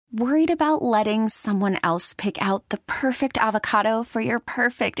Worried about letting someone else pick out the perfect avocado for your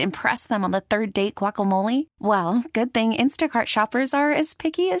perfect impress them on the third date guacamole? Well, good thing Instacart shoppers are as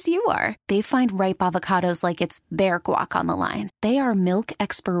picky as you are. They find ripe avocados like it's their guac on the line. They are milk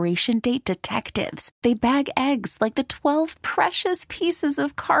expiration date detectives. They bag eggs like the 12 precious pieces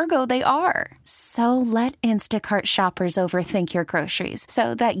of cargo they are. So let Instacart shoppers overthink your groceries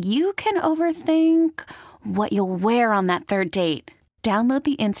so that you can overthink what you'll wear on that third date. Download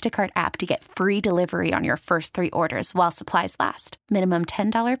the Instacart app to get free delivery on your first 3 orders while supplies last. Minimum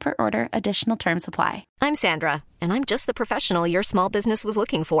 $10 per order. Additional terms apply. I'm Sandra, and I'm just the professional your small business was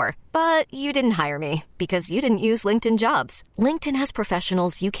looking for. But you didn't hire me because you didn't use LinkedIn Jobs. LinkedIn has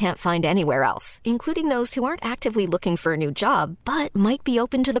professionals you can't find anywhere else, including those who aren't actively looking for a new job, but might be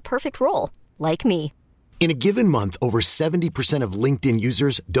open to the perfect role, like me. In a given month, over 70% of LinkedIn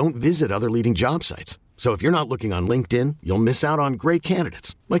users don't visit other leading job sites. So if you're not looking on LinkedIn, you'll miss out on great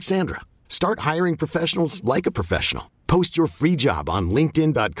candidates like Sandra. Start hiring professionals like a professional. Post your free job on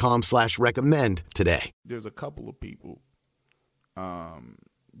linkedin.com/recommend today. There's a couple of people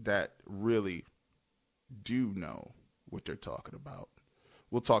that really do know what they're talking about.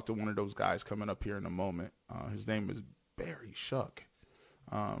 We'll talk to one of those guys coming up here in a moment. His name is Barry Shuck.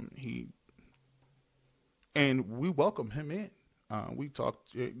 And we welcome him in. We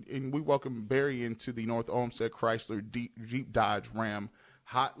talked and we welcome Barry into the North Olmsted Chrysler Jeep Dodge Ram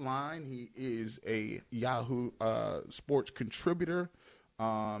hotline. He is a Yahoo Sports contributor,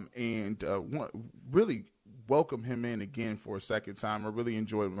 and really welcome him in again for a second time. I really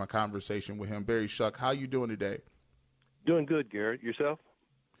enjoyed my conversation with him. Barry Shuck, how you doing today? Doing good, Garrett. Yourself?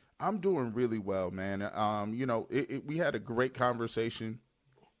 I'm doing really well, man. We had a great conversation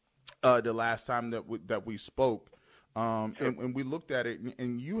the last time that we spoke. And we looked at it,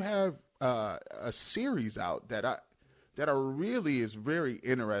 and you have a series out that really is very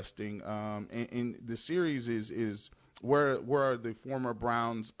interesting. And the series is where are the former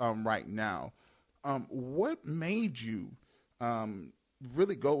Browns right now? What made you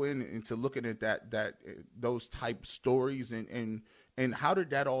really go into looking at those type stories, and how did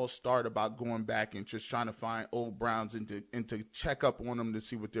that all start about going back and just trying to find old Browns and to check up on them to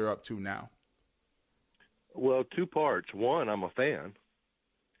see what they're up to now? Well, 2 parts. One, I'm a fan,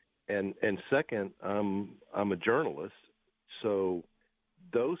 and second, I'm a journalist. So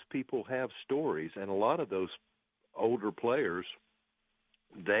those people have stories, and a lot of those older players,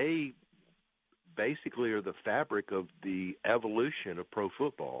 they basically are the fabric of the evolution of pro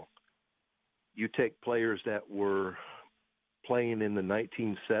football. You take players that were playing in the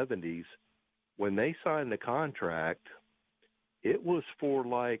 1970s, when they signed the contract, it was for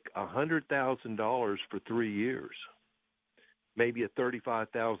like $100,000 for 3 years, maybe a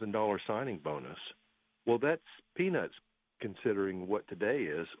 $35,000 signing bonus. Well, that's peanuts considering what today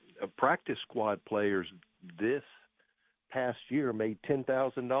is. Practice squad players this past year made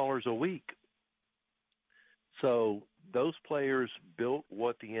 $10,000 a week. So those players built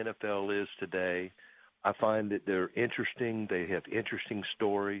what the NFL is today. I find that they're interesting. They have interesting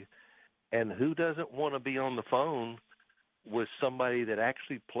story. And who doesn't want to be on the phone with somebody that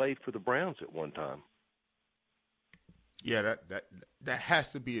actually played for the Browns at one time? Yeah, that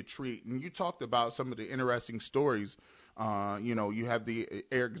has to be a treat. And you talked about some of the interesting stories. You have the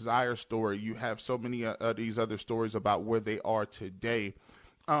Eric Zier story. You have so many of these other stories about where they are today.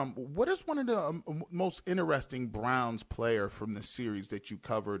 What is one of the most interesting Browns player from the series that you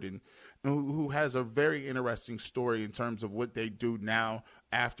covered, and who has a very interesting story in terms of what they do now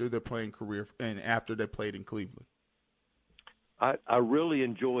after their playing career and after they played in Cleveland? I really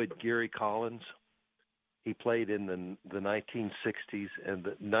enjoyed Gary Collins. He played in the 1960s, and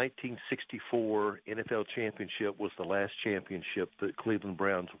the 1964 NFL championship was the last championship that Cleveland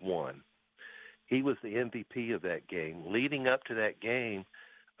Browns won. He was the MVP of that game. Leading up to that game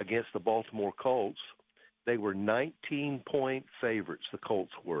against the Baltimore Colts, they were 19-point favorites, the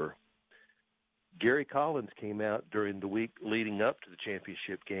Colts were. Gary Collins came out during the week leading up to the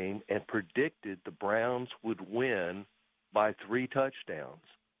championship game and predicted the Browns would win by 3 touchdowns,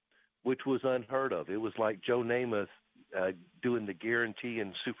 which was unheard of. It was like Joe Namath doing the guarantee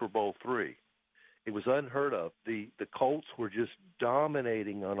in Super Bowl III. It was unheard of. The Colts were just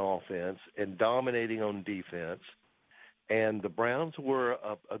dominating on offense and dominating on defense, and the Browns were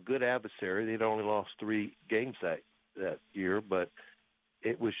a good adversary. They'd only lost 3 games that year, but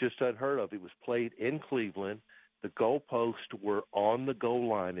it was just unheard of. It was played in Cleveland. The goalposts were on the goal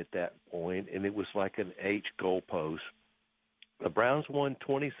line at that point, and it was like an H goalpost. The Browns won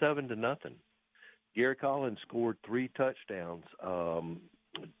 27-0. Gary Collins scored 3 touchdowns, 2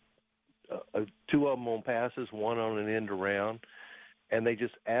 of them on passes, 1 on an end around. and they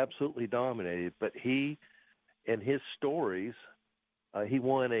just absolutely dominated. But he, in his stories, he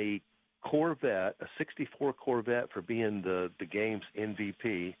won a Corvette, a 64 Corvette, for being the game's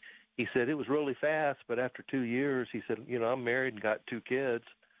MVP. He said it was really fast, but after 2 years, he said, I'm married and got 2 kids.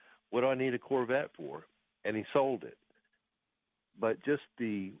 What do I need a Corvette for? And he sold it. But just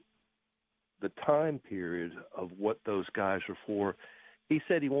the time period of what those guys were for, he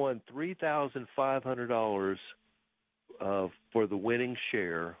said he won $3,500 for the winning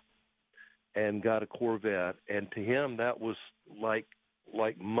share and got a Corvette. And to him, that was like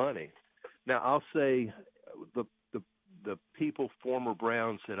money. Now, I'll say the people, former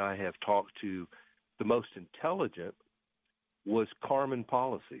Browns that I have talked to, the most intelligent was Carmen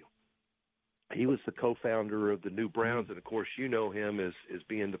Policy. He was the co-founder of the New Browns, and, of course, you know him as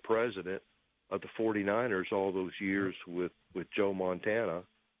being the president of the 49ers all those years with Joe Montana,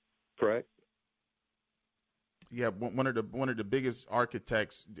 correct? Yeah, one of the biggest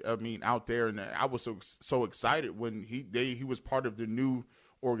architects, out there, and I was so excited when he was part of the new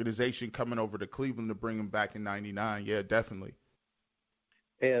organization coming over to Cleveland to bring him back in '99. Yeah, definitely.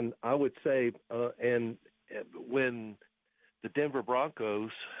 And I would say, and when the Denver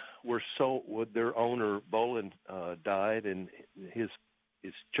Broncos were sold, their owner Bolin died, and his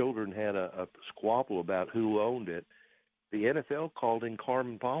children had a squabble about who owned it. The NFL called in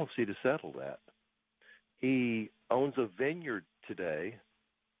Carmen Policy to settle that. He owns a vineyard today.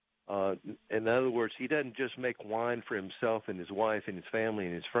 In other words, he doesn't just make wine for himself and his wife and his family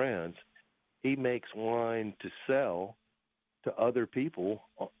and his friends. He makes wine to sell to other people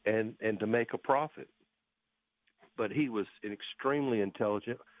and to make a profit. But he was extremely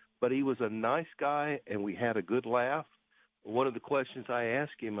intelligent, but he was a nice guy, and we had a good laugh. One of the questions I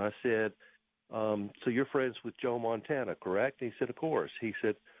asked him, I said, so you're friends with Joe Montana, correct? And he said, of course. He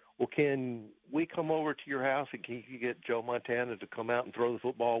said, well, can we come over to your house and can you get Joe Montana to come out and throw the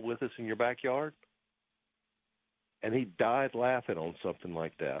football with us in your backyard? And he died laughing on something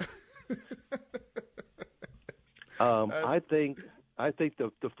like that. I think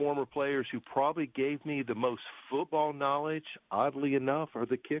the former players who probably gave me the most football knowledge, oddly enough, are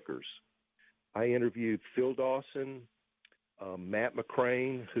the kickers. I interviewed Phil Dawson, Matt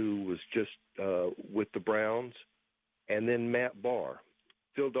McCrane, who was just with the Browns, and then Matt Barr.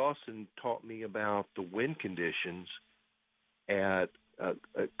 Phil Dawson taught me about the wind conditions at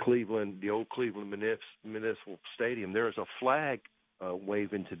Cleveland, the old Cleveland Municipal Stadium. There is a flag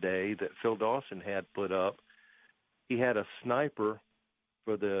waving today that Phil Dawson had put up. He had a sniper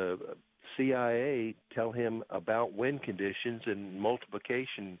for the CIA tell him about wind conditions and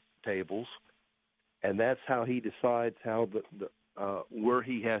multiplication tables, and that's how he decides how where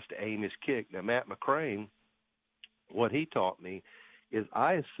he has to aim his kick. Now, Matt McCrane, what he taught me is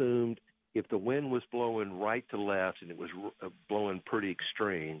I assumed if the wind was blowing right to left and it was blowing pretty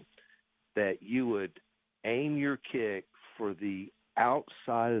extreme, that you would aim your kick for the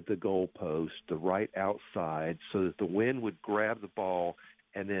outside of the goalpost, the right outside, so that the wind would grab the ball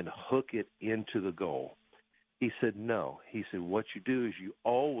and then hook it into the goal. He said, no. He said, what you do is you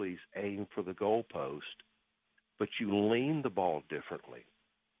always aim for the goalpost, but you lean the ball differently.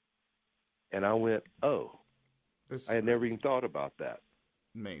 And I went, oh. I had never even thought about that.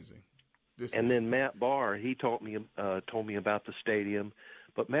 Amazing. Then Matt Barr, he told me about the stadium,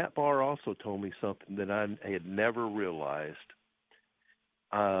 but Matt Barr also told me something that I had never realized.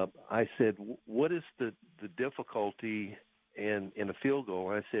 I said, what is the difficulty in a field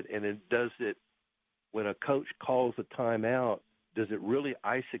goal? And I said, does it, when a coach calls a timeout, does it really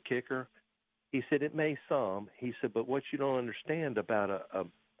ice a kicker? He said, it may some. He said, but what you don't understand about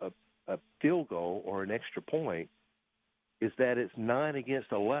a field goal or an extra point is that it's 9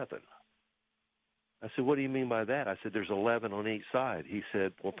 against 11. I said, what do you mean by that? I said, there's 11 on each side. He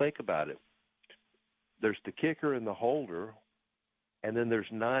said, well, think about it. There's the kicker and the holder, and then there's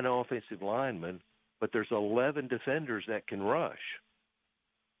 9 offensive linemen, but there's 11 defenders that can rush.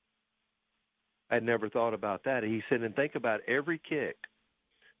 I'd never thought about that. He said, and think about every kick.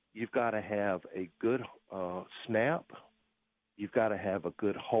 You've got to have a good snap. You've got to have a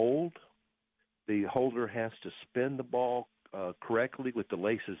good hold. The holder has to spin the ball correctly with the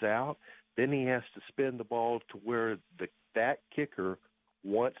laces out. Then he has to spin the ball to where that kicker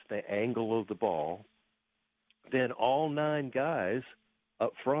wants the angle of the ball. Then all 9 guys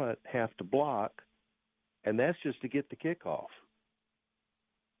up front have to block, and that's just to get the kickoff.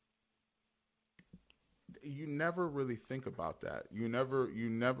 You never really think about that. You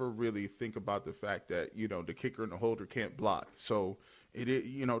never really think about the fact that, the kicker and the holder can't block. So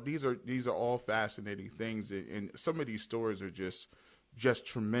these are all fascinating things, and some of these stories are just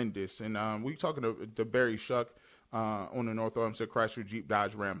tremendous. And we talking to Barry Shuck. on the North Olmsted Chrysler Jeep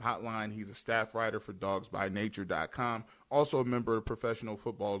Dodge Ram hotline. He's a staff writer for DawgsByNature.com, also a member of Professional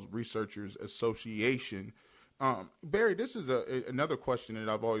Football Researchers Association. Barry, this is another question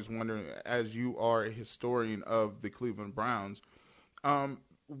that I've always wondered, as you are a historian of the Cleveland Browns.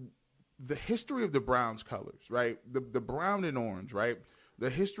 The history of the Browns colors, right? The brown and orange, right? The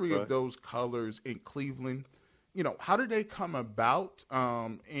history of those colors in Cleveland. How did they come about?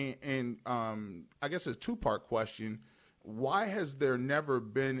 And I guess a two-part question. Why has there never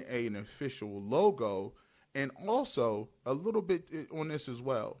been an official logo? And also, a little bit on this as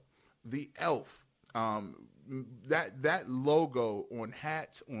well, the elf. That logo on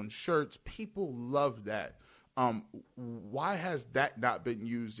hats, on shirts, people love that. Why has that not been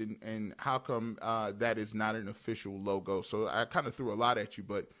used, and how come that is not an official logo? So I kind of threw a lot at you,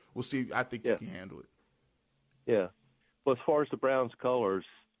 but we'll see. I think you can handle it. Yeah. Well, as far as the Browns colors,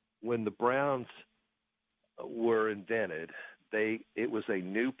 when the Browns were invented, it was a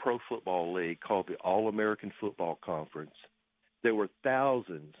new pro football league called the All-American Football Conference. There were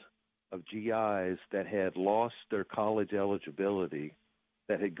thousands of GIs that had lost their college eligibility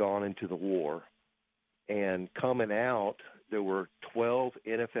that had gone into the war. And coming out, there were 12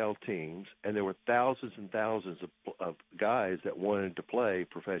 NFL teams, and there were thousands and thousands of guys that wanted to play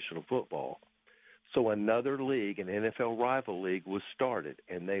professional football. So another league, an NFL rival league, was started,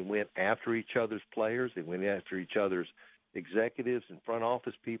 and they went after each other's players. They went after each other's executives and front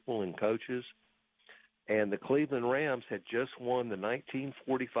office people and coaches. And the Cleveland Rams had just won the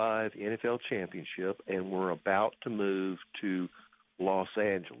 1945 NFL championship and were about to move to Los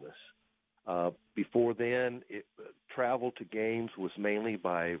Angeles. Before then, travel to games was mainly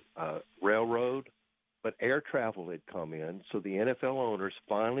by railroad, but air travel had come in, so the NFL owners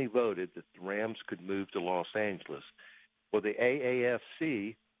finally voted that the Rams could move to Los Angeles. Well, the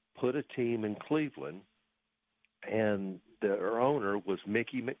AAFC put a team in Cleveland, and their owner was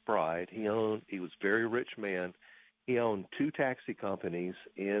Mickey McBride. He was a very rich man. He owned 2 taxi companies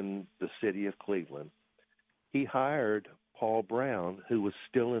in the city of Cleveland. He hired Paul Brown, who was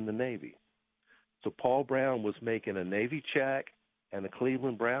still in the Navy. So Paul Brown was making a Navy check and a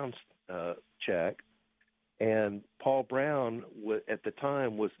Cleveland Browns check. And Paul Brown, at the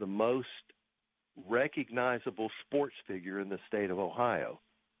time, was the most recognizable sports figure in the state of Ohio.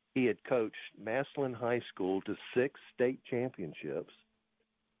 He had coached Massillon High School to 6 state championships.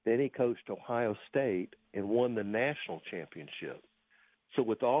 Then he coached Ohio State and won the national championship. So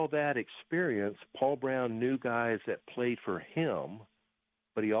with all that experience, Paul Brown knew guys that played for him,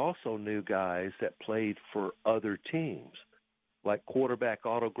 but he also knew guys that played for other teams. Like quarterback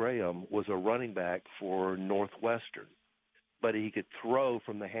Otto Graham was a running back for Northwestern, but he could throw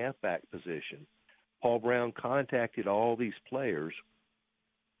from the halfback position. Paul Brown contacted all these players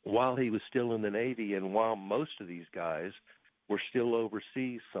while he was still in the Navy and while most of these guys were still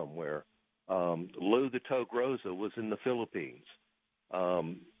overseas somewhere. Lou the Toe Groza was in the Philippines.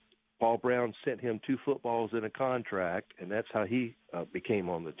 Paul Brown sent him 2 footballs and a contract, and that's how he became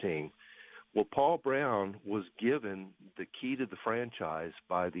on the team. Well, Paul Brown was given the key to the franchise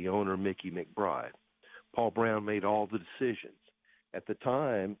by the owner, Mickey McBride. Paul Brown made all the decisions. At the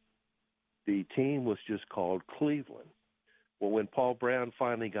time, the team was just called Cleveland. Well, when Paul Brown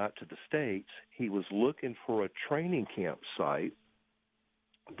finally got to the States, he was looking for a training camp site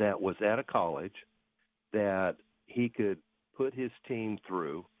that was at a college that he could put his team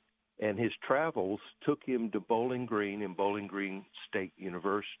through, and his travels took him to Bowling Green and Bowling Green State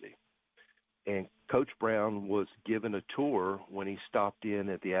University. And Coach Brown was given a tour when he stopped in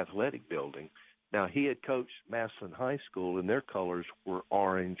at the athletic building. Now, he had coached Massillon High School, and their colors were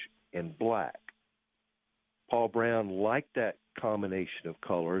orange and black. Paul Brown liked that combination of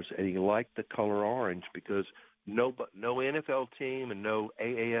colors, and he liked the color orange because no NFL team and no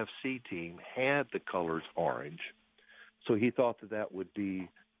AAFC team had the colors orange. So he thought that would be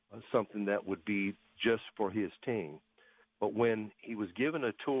something that would be just for his team. But when he was given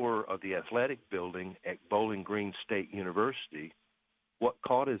a tour of the athletic building at Bowling Green State University, what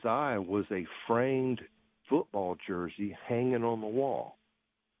caught his eye was a framed football jersey hanging on the wall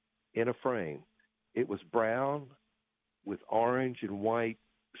in a frame. It was brown with orange and white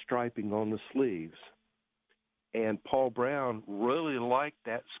striping on the sleeves. And Paul Brown really liked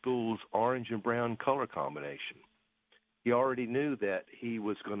that school's orange and brown color combination. He already knew that he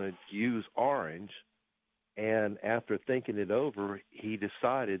was going to use orange, and after thinking it over, he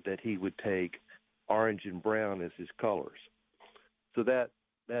decided that he would take orange and brown as his colors. So that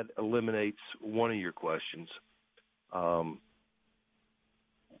eliminates one of your questions. What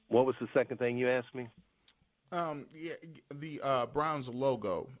was the second thing you asked me? Yeah, the Browns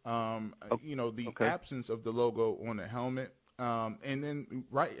logo. The Okay. absence of the logo on the helmet. And then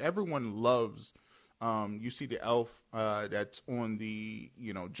right, everyone loves. You see the elf that's on the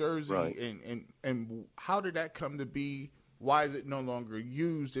jersey, Right. and how did that come to be? Why is it no longer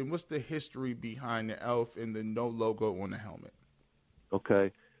used? And what's the history behind the elf and the no logo on the helmet?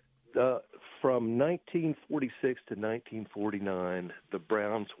 Okay. Uh, from 1946 to 1949, the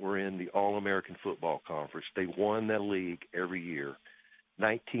Browns were in the All-American Football Conference. They won that league every year.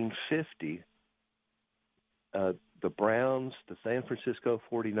 1950, the Browns, the San Francisco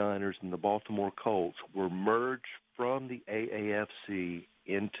 49ers, and the Baltimore Colts were merged from the AAFC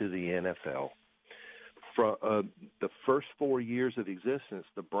into the NFL. From the first 4 years of existence,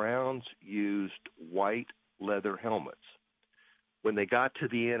 the Browns used white leather helmets. When they got to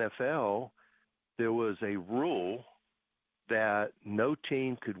the NFL, there was a rule that no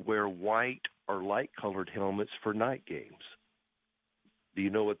team could wear white or light-colored helmets for night games. Do you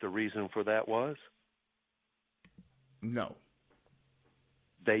know what the reason for that was? No.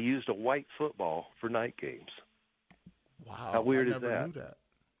 They used a white football for night games. How Wow, I weird is never that? knew that.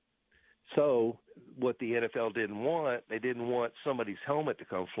 So what the NFL didn't want, they didn't want somebody's helmet to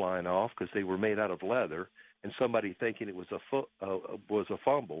come flying off because they were made out of leather, and somebody thinking it was a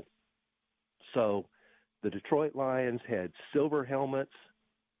fumble. So the Detroit Lions had silver helmets.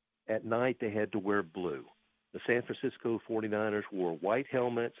 At night, they had to wear blue. The San Francisco 49ers wore white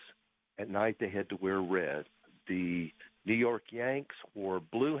helmets. At night, they had to wear red. The New York Yanks wore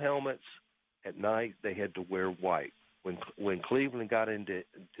blue helmets. At night, they had to wear white. When Cleveland got into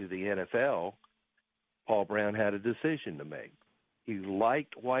the NFL, Paul Brown had a decision to make. He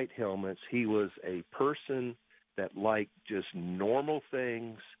liked white helmets. He was a person that liked just normal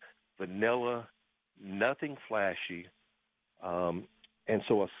things, vanilla, nothing flashy. And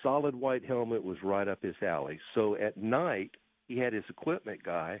so a solid white helmet was right up his alley. So at night, he had his equipment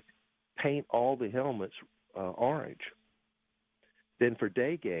guy paint all the helmets orange. Then for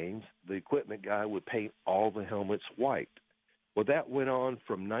day games, the equipment guy would paint all the helmets white. Well, that went on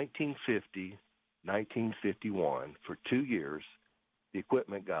from 1950, 1951. For 2 years, the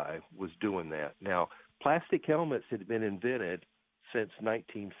equipment guy was doing that. Now, plastic helmets had been invented since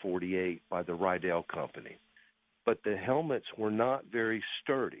 1948 by the Rydell Company, but the helmets were not very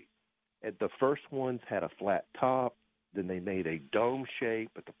sturdy. And the first ones had a flat top, then they made a dome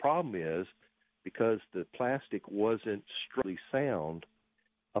shape, but the problem is, because the plastic wasn't structurally sound,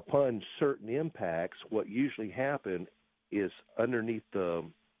 upon certain impacts, what usually happened is underneath the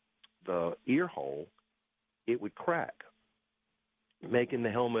ear hole, it would crack, making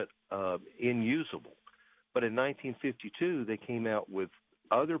the helmet inusable. But in 1952, they came out with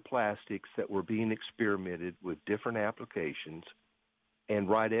other plastics that were being experimented with different applications, and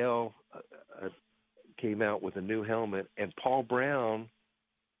Rydell came out with a new helmet, and Paul Brown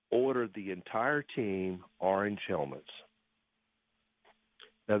ordered the entire team orange helmets.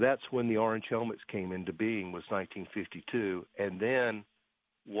 Now, that's when the orange helmets came into being, was 1952. And then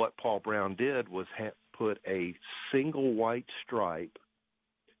what Paul Brown did was put a single white stripe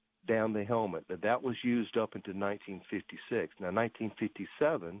down the helmet. Now, that was used up until 1956. Now,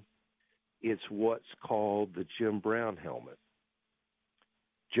 1957, it's what's called the Jim Brown helmet.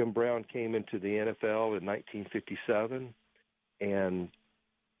 Jim Brown came into the NFL in 1957, and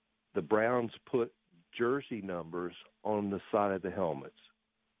the Browns put jersey numbers on the side of the helmets.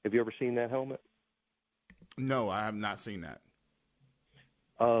 Have you ever seen that helmet? No, I have not seen that.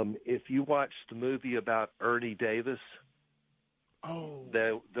 If you watch the movie about Ernie Davis,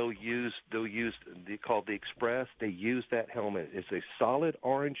 they'll use called the Express. They use that helmet. It's a solid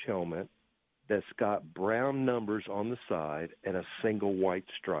orange helmet that's got brown numbers on the side and a single white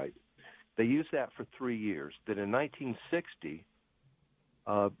stripe. They used that for 3 years. Then in 1960,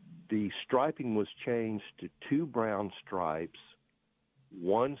 the striping was changed to 2 brown stripes,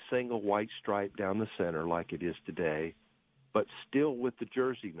 1 single white stripe down the center like it is today, but still with the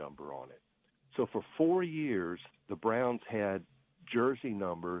jersey number on it. So for 4 years, the Browns had jersey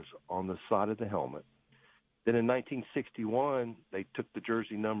numbers on the side of the helmet. Then in 1961, they took the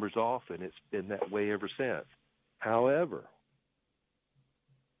jersey numbers off, and it's been that way ever since. However,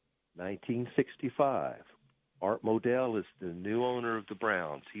 1965, Art Modell is the new owner of the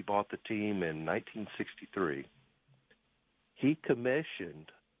Browns. He bought the team in 1963. He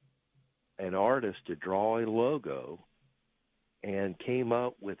commissioned an artist to draw a logo and came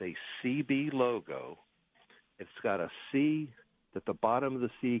up with a CB logo. It's got a C that the bottom of the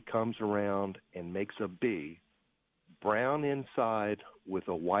C comes around and makes a B, brown inside with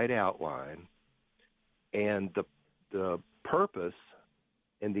a white outline. And the purpose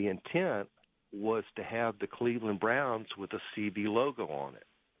and the intent was to have the Cleveland Browns with a CB logo on it.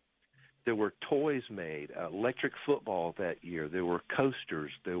 There were toys made, electric football that year. There were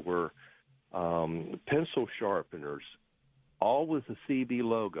coasters. There were pencil sharpeners, all with the CB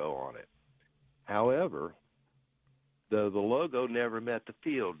logo on it. However, the logo never met the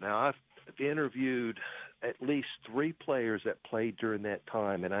field. Now, I've interviewed at least 3 players that played during that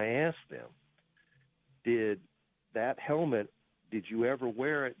time, and I asked them, did you ever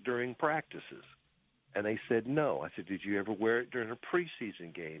wear it during practices? And they said no. I said, did you ever wear it during a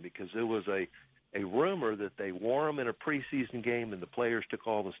preseason game? Because there was a rumor that they wore them in a preseason game and the players took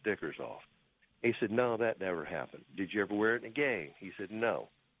all the stickers off. He said, no, that never happened. Did you ever wear it in a game? He said, no.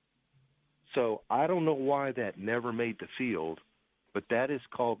 So I don't know why that never made the field, but that is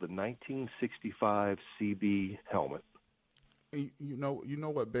called the 1965 CB helmet. You know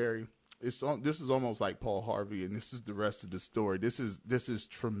what, Barry? This is almost like Paul Harvey, and this is the rest of the story. This is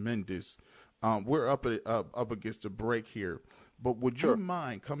tremendous. We're up against a break here, but would Sure. you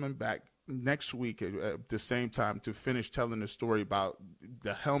mind coming back next week at the same time to finish telling the story about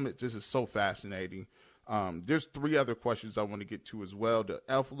the helmet? This is so fascinating. There's 3 other questions I want to get to as well. The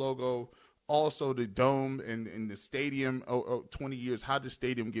Elf logo, also the dome and the stadium. 20 years. How did the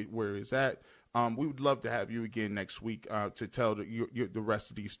stadium get where it's at? We would love to have you again next week to tell the rest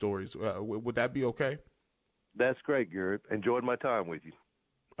of these stories. Would that be okay? That's great, Garrett. Enjoyed my time with you.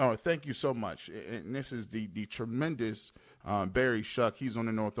 Oh, thank you so much. And this is the tremendous Barry Shuck. He's on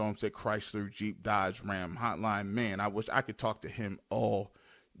the North Olmsted Chrysler Jeep Dodge Ram hotline. Man, I wish I could talk to him all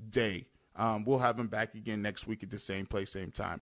day. We'll have him back again next week at the same place, same time.